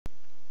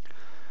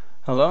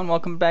Hello and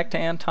welcome back to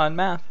Anton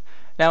Math.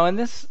 Now in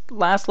this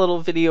last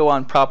little video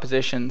on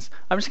propositions,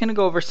 I'm just going to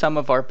go over some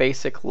of our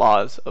basic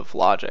laws of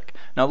logic.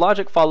 Now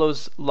logic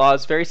follows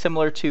laws very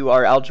similar to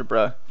our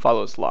algebra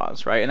follows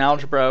laws, right? In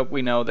algebra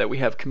we know that we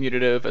have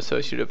commutative,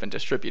 associative, and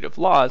distributive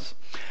laws,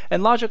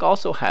 and logic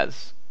also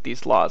has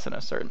these laws in a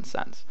certain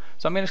sense.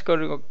 So I'm just going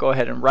to go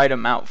ahead and write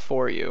them out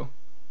for you,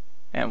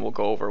 and we'll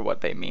go over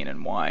what they mean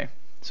and why.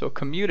 So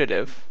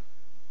commutative,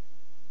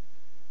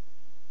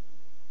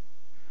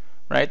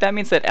 right? That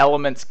means that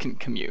elements can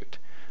commute,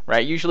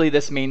 right? Usually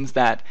this means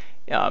that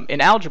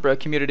in algebra,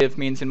 commutative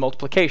means in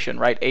multiplication,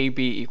 right? AB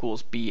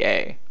equals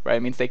BA, right? It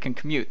means they can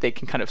commute. They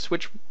can kind of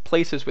switch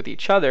places with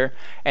each other,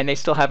 and they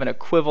still have an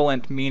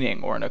equivalent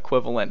meaning or an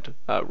equivalent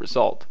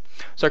result.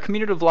 So our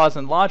commutative laws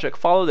in logic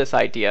follow this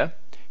idea.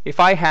 If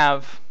I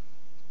have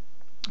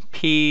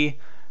P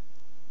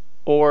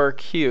or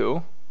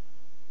Q,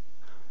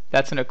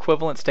 that's an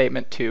equivalent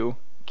statement to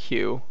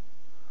Q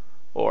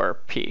or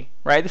P,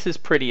 right? This is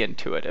pretty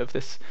intuitive.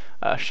 This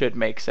should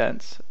make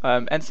sense.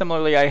 And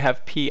similarly, I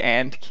have P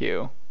and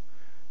Q.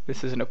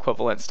 This is an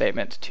equivalent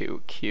statement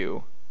to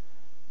Q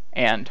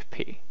and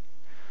P,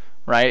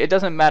 right? It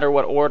doesn't matter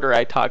what order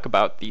I talk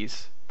about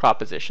these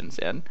propositions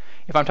in.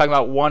 If I'm talking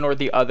about one or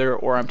the other,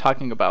 or I'm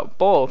talking about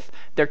both,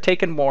 they're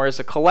taken more as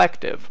a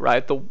collective,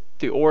 right?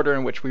 The order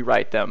in which we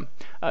write them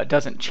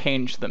doesn't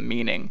change the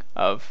meaning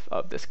of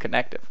this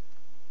connective.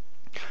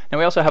 Now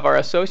we also have our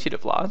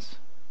associative laws.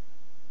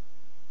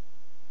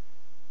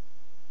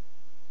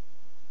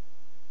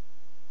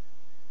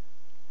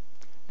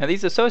 Now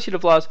these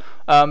associative laws,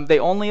 they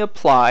only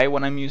apply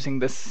when I'm using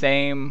the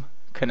same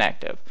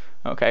connective.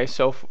 Okay,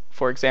 so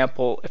for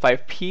example, if I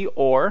have P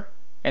or,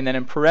 and then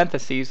in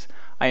parentheses,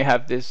 I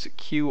have this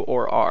Q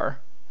or R,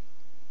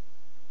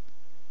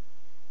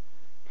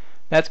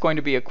 that's going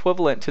to be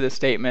equivalent to the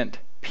statement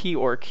P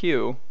or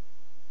Q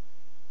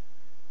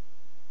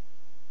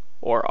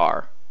or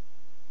R.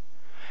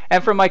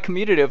 And for my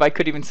commutative, I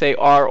could even say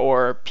R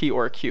or P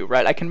or Q,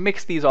 right? I can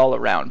mix these all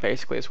around,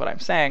 basically, is what I'm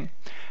saying.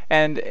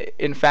 And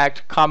in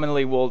fact,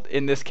 commonly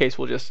in this case,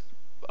 we'll just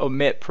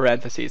omit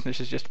parentheses, and this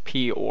is just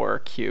P or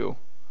Q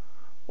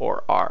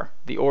or R.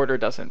 The order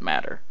doesn't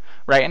matter,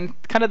 right? And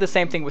kind of the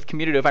same thing with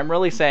commutative. I'm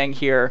really saying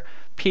here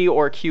P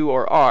or Q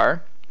or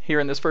R. Here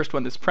in this first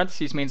one, this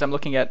parentheses means I'm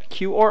looking at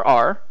Q or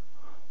R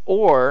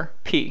or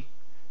P.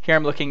 Here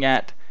I'm looking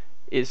at,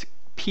 is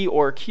P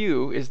or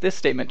Q, is this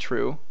statement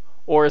true,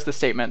 or is the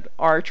statement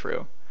R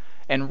true?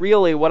 And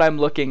really what I'm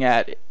looking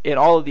at in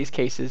all of these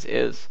cases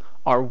is,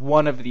 are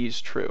one of these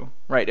true,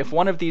 right? If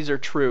one of these are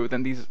true,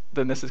 then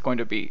this is going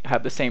to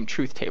have the same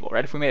truth table,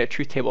 right? If we made a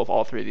truth table of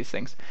all three of these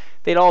things,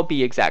 they'd all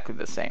be exactly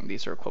the same.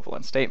 These are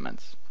equivalent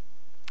statements.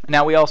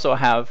 Now we also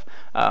have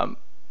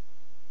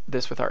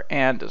this with our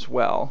and as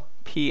well.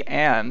 P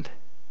and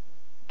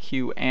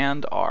Q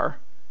and R.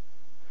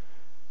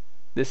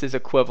 This is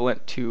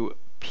equivalent to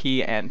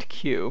P and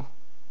Q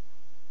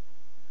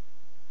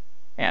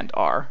and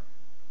R,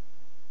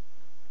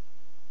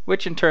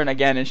 which in turn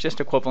again is just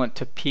equivalent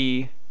to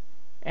P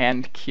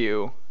and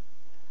Q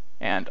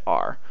and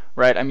R,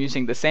 right? I'm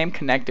using the same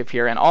connective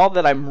here, and all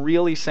that I'm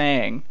really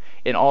saying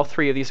in all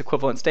three of these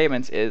equivalent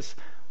statements is,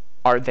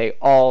 are they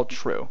all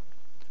true,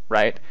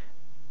 right?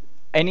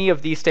 Any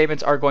of these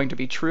statements are going to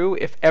be true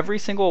if every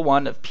single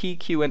one of P,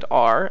 Q, and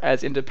R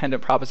as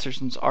independent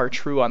propositions are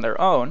true on their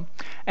own,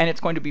 and it's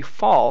going to be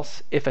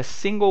false if a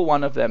single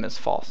one of them is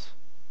false,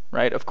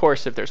 right? Of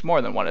course, if there's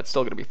more than one, it's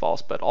still going to be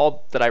false, but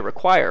all that I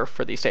require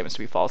for these statements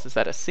to be false is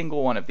that a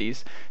single one of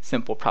these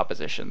simple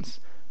propositions,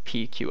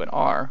 P, Q, and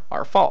R,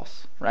 are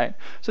false, right?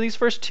 So these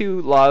first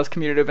two laws,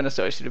 commutative and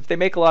associative, they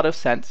make a lot of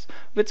sense,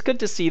 but it's good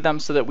to see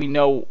them so that we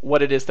know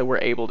what it is that we're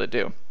able to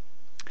do.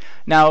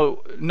 Now,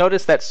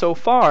 notice that so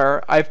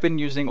far, I've been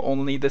using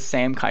only the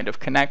same kind of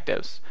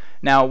connectives.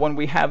 Now, when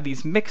we have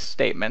these mixed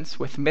statements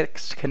with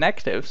mixed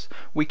connectives,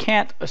 we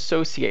can't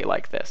associate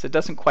like this. It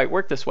doesn't quite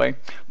work this way,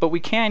 but we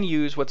can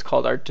use what's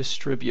called our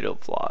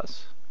distributive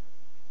laws.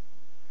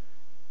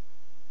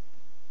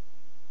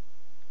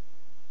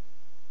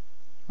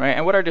 Right?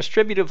 And what our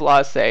distributive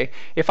laws say,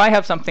 if I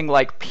have something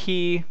like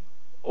P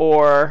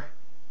or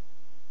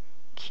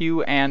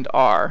Q and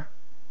R,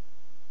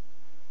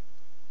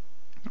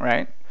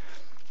 right?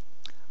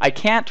 I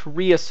can't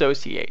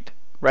reassociate,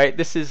 right?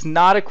 This is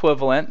not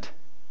equivalent.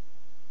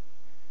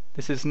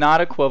 This is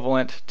not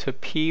equivalent to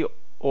P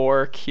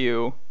or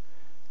Q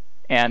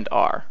and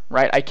R,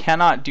 right? I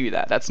cannot do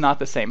that. That's not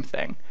the same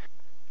thing.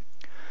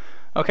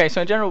 Okay,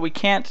 so in general, we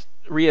can't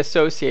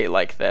reassociate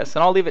like this,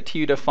 and I'll leave it to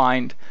you to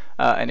find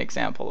an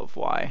example of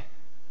why.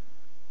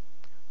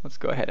 Let's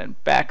go ahead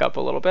and back up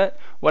a little bit.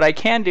 What I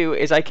can do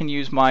is I can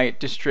use my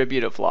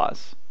distributive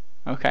laws.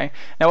 Okay,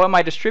 now what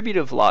my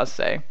distributive laws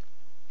say,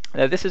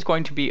 this is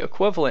going to be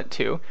equivalent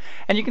to,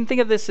 and you can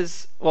think of this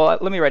as, well,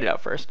 let me write it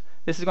out first.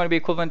 This is going to be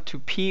equivalent to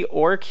P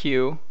or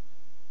Q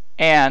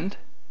and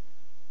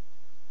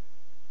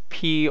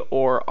P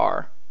or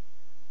R.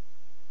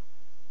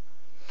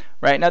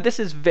 right? Now this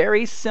is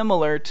very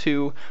similar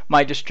to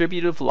my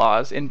distributive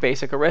laws in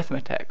basic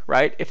arithmetic,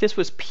 right? If this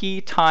was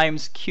p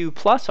times q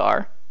plus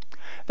r,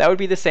 that would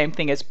be the same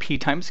thing as p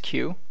times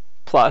q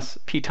plus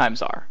p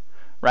times r,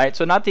 right?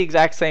 So not the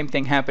exact same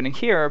thing happening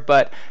here,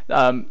 but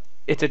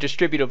it's a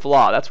distributive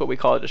law. That's what we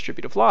call a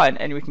distributive law,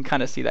 and we can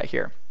kind of see that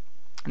here.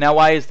 Now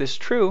why is this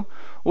true?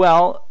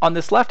 Well, on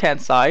this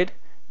left-hand side,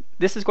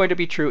 this is going to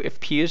be true if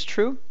p is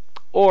true,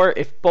 or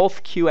if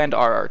both q and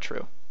r are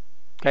true.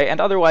 Okay, and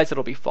otherwise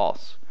it'll be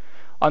false.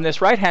 On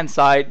this right-hand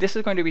side, this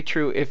is going to be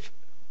true if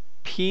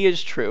p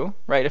is true,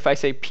 right? If I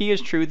say p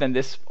is true, then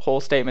this whole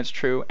statement's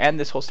true, and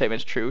this whole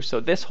statement's true, so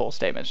this whole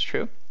statement's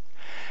true.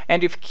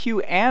 And if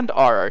q and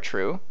r are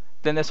true,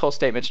 then this whole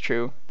statement's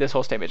true, this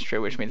whole statement's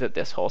true, which means that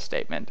this whole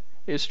statement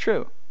is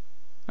true.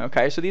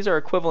 Okay, so these are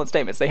equivalent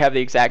statements. They have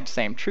the exact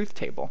same truth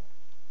table.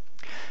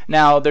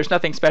 Now, there's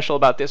nothing special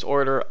about this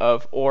order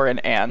of or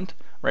and,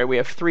 right? We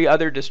have three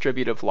other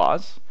distributive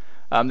laws.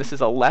 This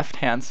is a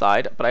left-hand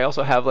side, but I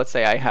also have, let's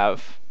say I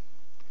have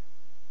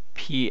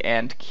p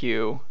and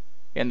q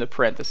in the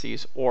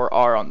parentheses, or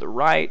r on the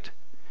right.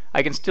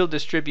 I can still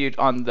distribute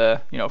on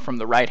the, from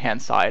the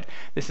right-hand side.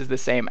 This is the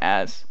same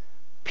as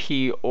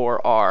p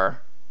or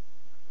r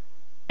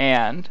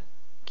and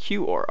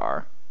q or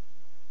r,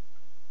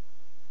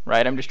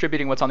 right? I'm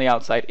distributing what's on the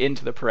outside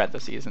into the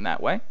parentheses in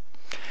that way.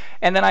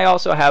 And then I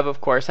also have, of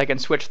course, I can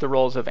switch the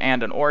roles of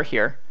and or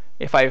here.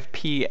 If I have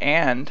p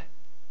and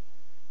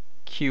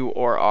q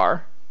or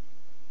r,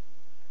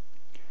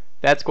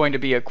 that's going to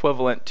be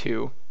equivalent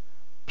to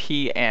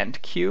p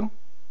and q,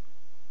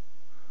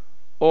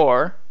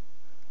 or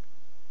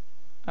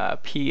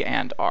p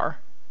and r.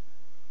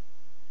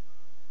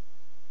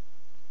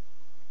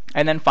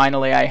 And then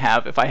finally I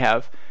have, if I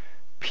have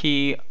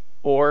p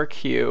or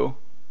q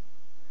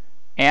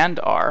and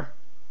r,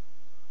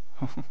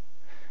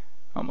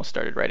 almost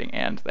started writing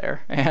and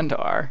there, and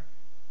r,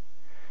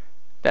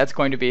 that's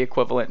going to be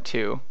equivalent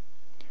to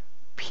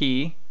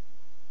p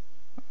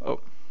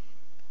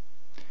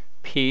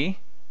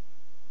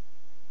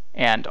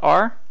and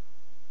r,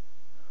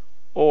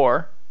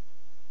 or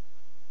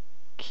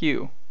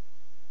q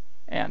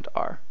and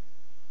r.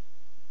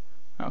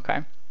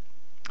 Okay,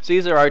 so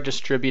these are our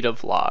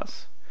distributive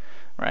laws,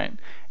 right?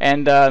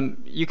 And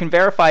you can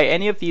verify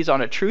any of these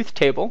on a truth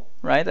table,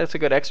 right? That's a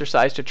good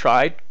exercise to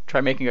try. Try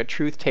making a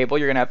truth table.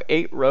 You're going to have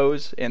 8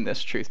 rows in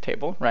this truth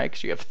table, right?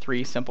 Because you have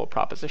 3 simple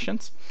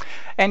propositions.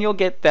 And you'll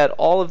get that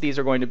all of these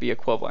are going to be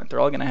equivalent. They're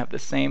all going to have the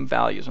same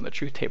values on the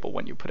truth table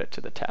when you put it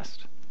to the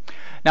test.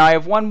 Now I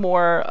have one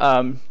more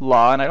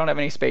law, and I don't have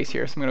any space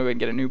here, so I'm going to go ahead and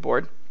get a new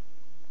board.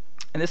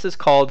 And this is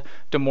called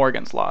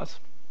DeMorgans Laws.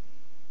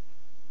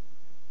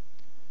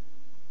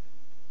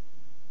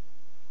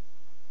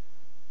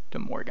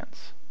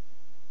 DeMorgans.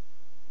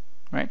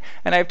 Right?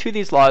 And I have 2 of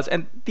these laws,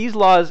 and these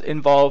laws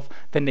involve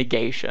the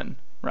negation,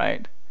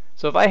 right?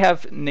 So if I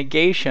have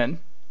negation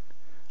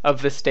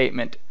of the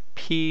statement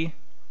P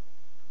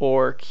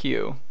or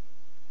Q,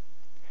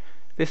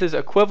 this is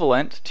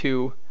equivalent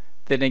to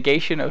the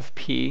negation of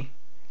P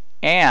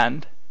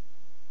and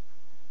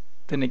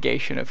the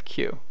negation of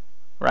Q,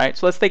 right?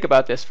 So let's think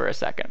about this for a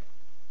second.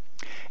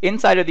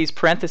 Inside of these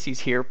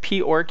parentheses here,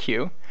 P or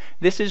Q,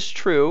 this is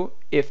true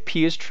if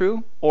P is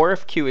true, or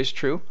if Q is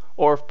true,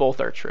 or if both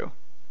are true.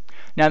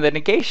 Now the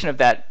negation of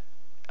that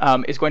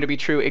is going to be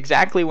true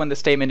exactly when the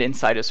statement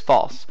inside is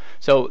false.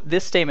 So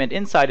this statement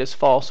inside is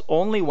false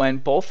only when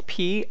both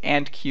P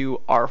and Q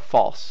are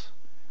false,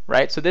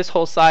 right? So this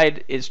whole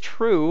side is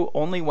true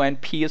only when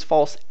P is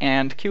false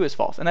and Q is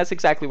false. And that's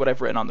exactly what I've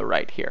written on the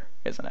right here,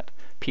 isn't it?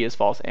 P is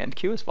false and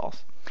Q is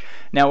false.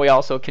 Now we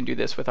also can do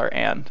this with our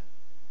and.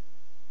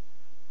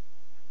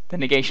 The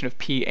negation of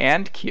P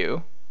and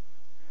Q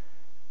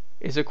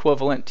is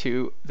equivalent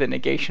to the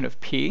negation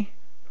of P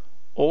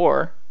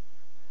or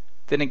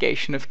the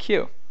negation of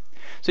Q.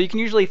 So you can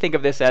usually think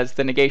of this as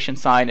the negation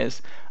sign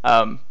is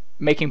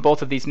making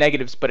both of these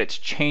negatives, but it's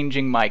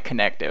changing my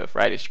connective,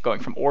 right? It's going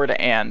from or to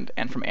and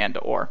from and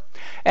to or.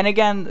 And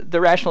again, the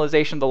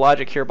rationalization, the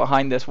logic here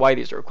behind this, why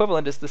these are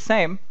equivalent, is the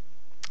same.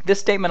 This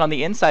statement on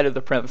the inside of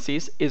the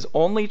parentheses is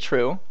only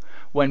true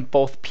when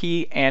both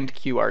P and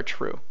Q are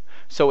true.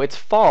 So it's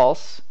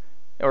false,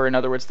 or in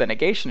other words, the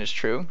negation is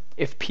true,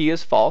 if P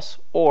is false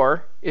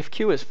or if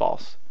Q is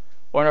false.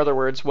 Or in other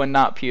words, when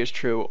not P is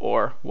true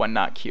or when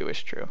not Q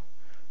is true.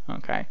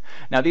 Okay.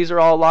 Now these are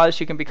all laws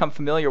you can become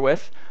familiar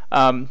with,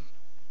 and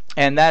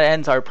that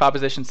ends our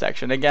proposition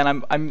section.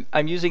 Again,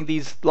 I'm using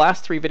these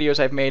last 3 videos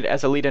I've made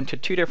as a lead-in to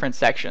 2 different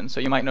sections,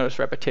 so you might notice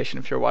repetition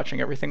if you're watching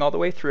everything all the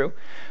way through,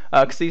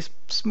 because these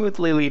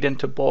smoothly lead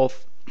into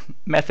both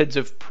methods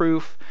of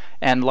proof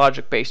and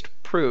logic-based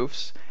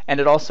proofs. And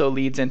it also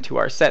leads into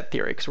our set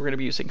theory, because we're going to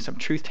be using some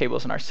truth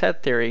tables in our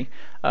set theory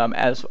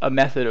as a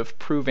method of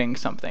proving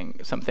some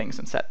things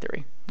in set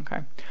theory.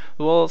 Okay,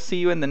 we'll see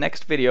you in the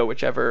next video,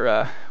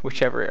 whichever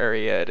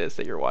area it is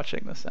that you're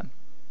watching this in.